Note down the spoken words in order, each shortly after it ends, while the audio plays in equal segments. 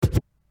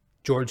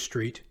George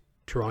Street,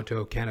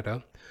 Toronto,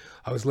 Canada.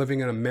 I was living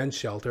in a men's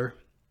shelter.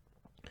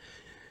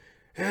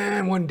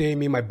 And one day,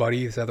 me and my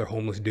buddy, this other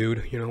homeless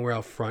dude, we're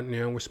out front,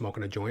 we're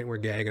smoking a joint, we're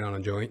gagging on a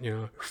joint,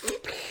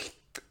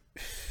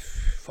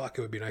 Fuck,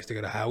 it would be nice to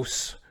get a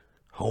house,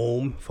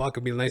 home. Fuck,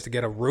 it'd be nice to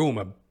get a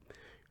room,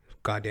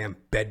 goddamn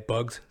bed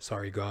bugs.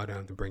 Sorry, God, I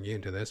have to bring you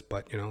into this,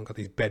 but, got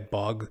these bed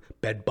bugs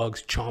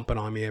chomping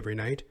on me every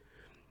night.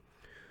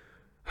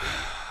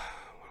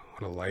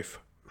 What a life.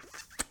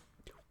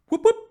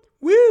 Whoop, whoop,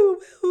 woo,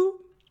 woo.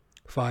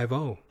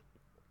 5-0.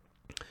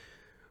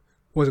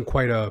 Wasn't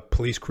quite a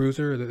police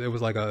cruiser. It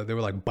was like they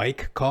were like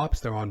bike cops.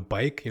 They're on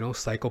bike,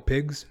 cycle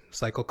pigs,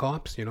 cycle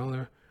cops,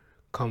 they're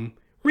come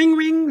ring,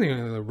 ring,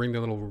 they ring their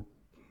little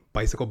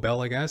bicycle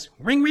bell, I guess.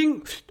 Ring,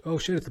 ring. Oh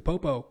shit, it's the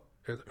popo.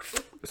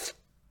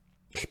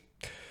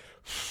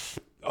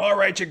 All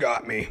right, you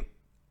got me.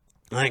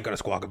 I ain't gonna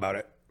squawk about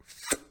it.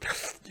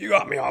 You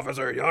got me,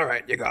 officer. All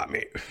right, you got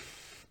me.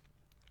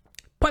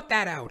 Put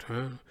that out,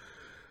 huh?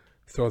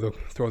 Throw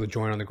the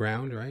joint on the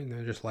ground, right? And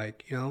they're just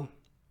like,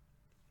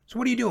 so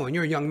what are you doing?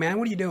 You're a young man.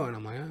 What are you doing?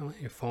 I'm like, oh,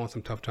 you're falling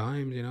some tough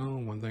times,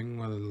 one thing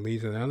whether it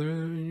leads to the other.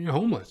 You're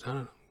homeless. I don't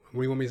know.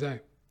 What do you want me to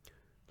say?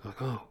 They're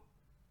like, oh.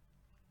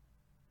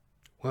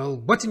 Well,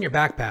 what's in your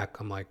backpack?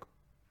 I'm like,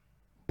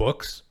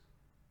 books.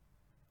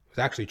 It was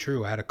actually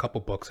true. I had a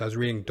couple books. I was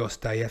reading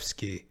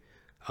Dostoevsky,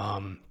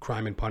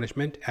 Crime and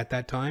Punishment at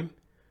that time,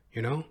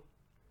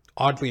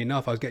 Oddly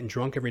enough, I was getting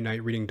drunk every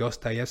night reading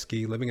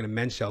Dostoevsky, living in a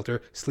men's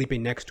shelter,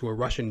 sleeping next to a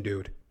Russian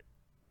dude.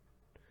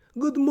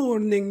 Good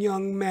morning,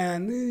 young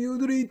man. You're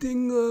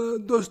reading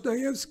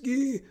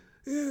Dostoevsky?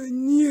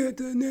 Нет,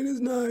 that is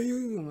not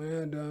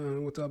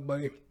you. What's up,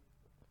 buddy?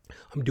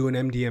 I'm doing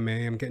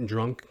MDMA. I'm getting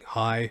drunk,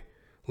 high,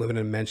 living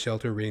in a men's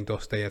shelter, reading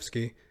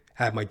Dostoevsky.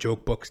 I had my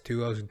joke books,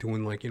 too. I was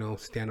doing,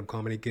 stand-up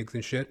comedy gigs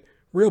and shit.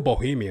 Real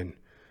bohemian,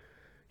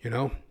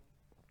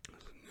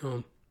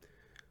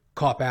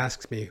 Cop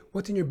asks me,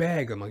 what's in your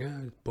bag? I'm like,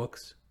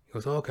 books. He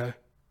goes, oh, okay.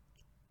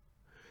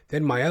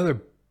 Then my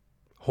other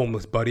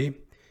homeless buddy,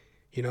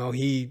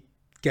 he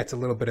gets a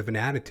little bit of an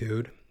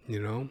attitude,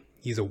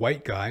 He's a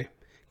white guy.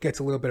 Gets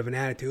a little bit of an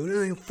attitude.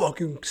 You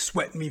fucking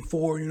sweating me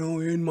for,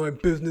 in my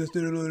business.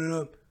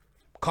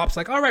 Cop's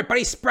like, all right,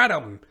 buddy, spread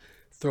him.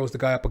 Throws the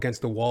guy up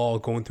against the wall,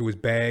 going through his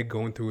bag,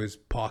 going through his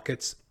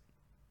pockets.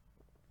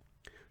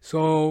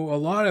 So a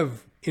lot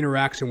of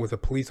interaction with a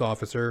police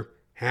officer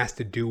has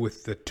to do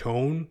with the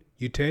tone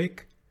you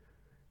take.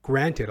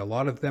 Granted, a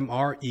lot of them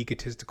are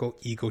egotistical,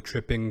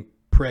 ego-tripping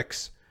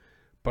pricks.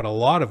 But a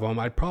lot of them,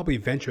 I'd probably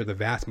venture the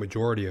vast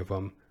majority of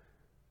them,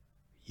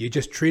 you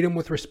just treat them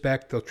with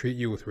respect, they'll treat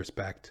you with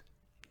respect,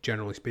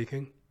 generally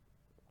speaking.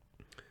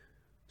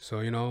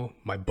 So,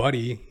 my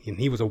buddy, and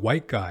he was a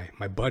white guy,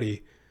 my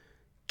buddy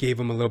gave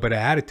him a little bit of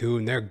attitude,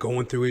 and they're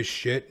going through his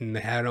shit, and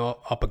they had him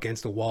up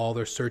against the wall,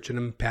 they're searching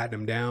him, patting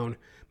him down.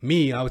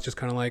 Me, I was just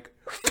kind of like,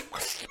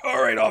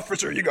 all right,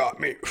 officer, you got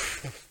me.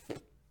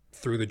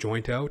 Threw the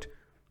joint out,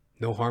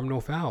 no harm,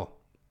 no foul.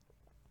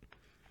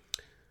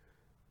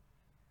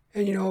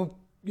 And,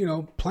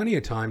 plenty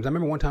of times. I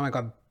remember one time I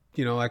got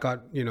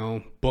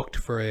booked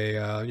for a,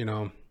 I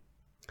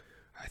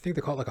think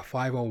they call it like a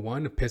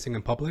 501, of pissing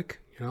in public.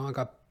 I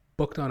got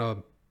booked on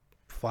a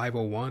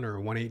 501 or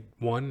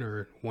 181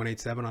 or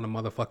 187 on a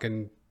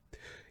motherfucking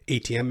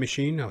ATM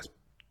machine.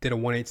 Did a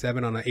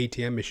 187 on an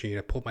ATM machine.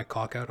 I pulled my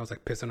cock out. I was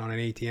like pissing on an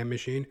ATM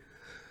machine.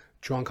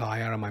 Drunk,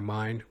 high, out of my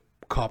mind.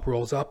 Cop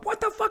rolls up. What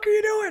the fuck are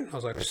you doing? I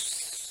was like,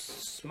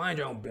 psst, mind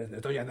your own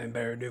business. Don't you have anything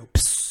better to do?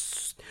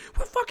 Psst,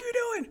 what the fuck are you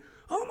doing?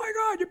 Oh my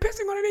God, you're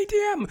pissing on an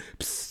ATM.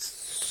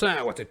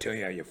 Psst, what's it to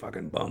you, you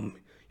fucking bum?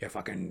 You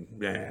fucking...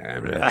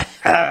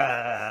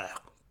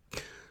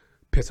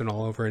 Pissing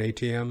all over an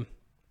ATM.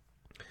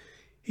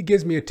 He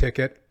gives me a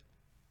ticket,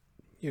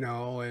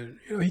 and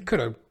he could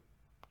have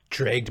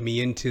dragged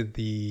me into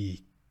the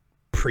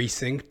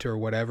precinct or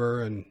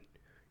whatever, and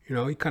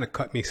he kind of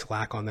cut me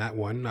slack on that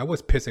one. I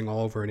was pissing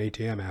all over an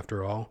ATM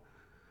after all.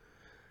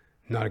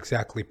 Not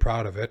exactly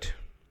proud of it.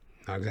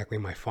 Not exactly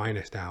my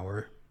finest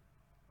hour.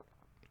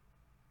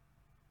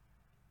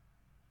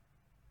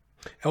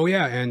 Oh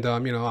yeah, and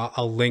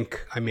I'll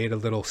link. I made a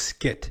little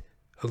skit,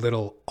 a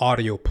little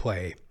audio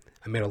play.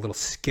 I made a little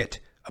skit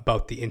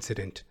about the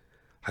incident.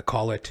 I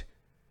call it,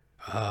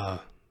 I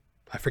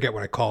forget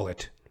what I call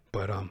it,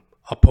 but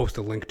I'll post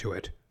a link to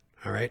it.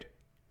 All right?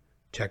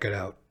 Check it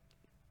out.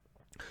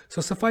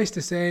 So suffice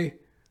to say,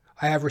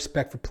 I have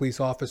respect for police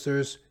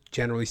officers.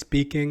 Generally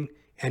speaking,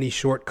 any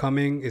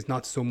shortcoming is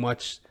not so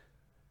much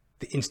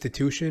the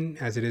institution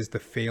as it is the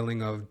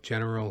failing of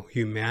general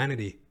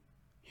humanity.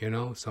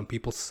 Some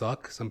people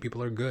suck, some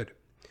people are good.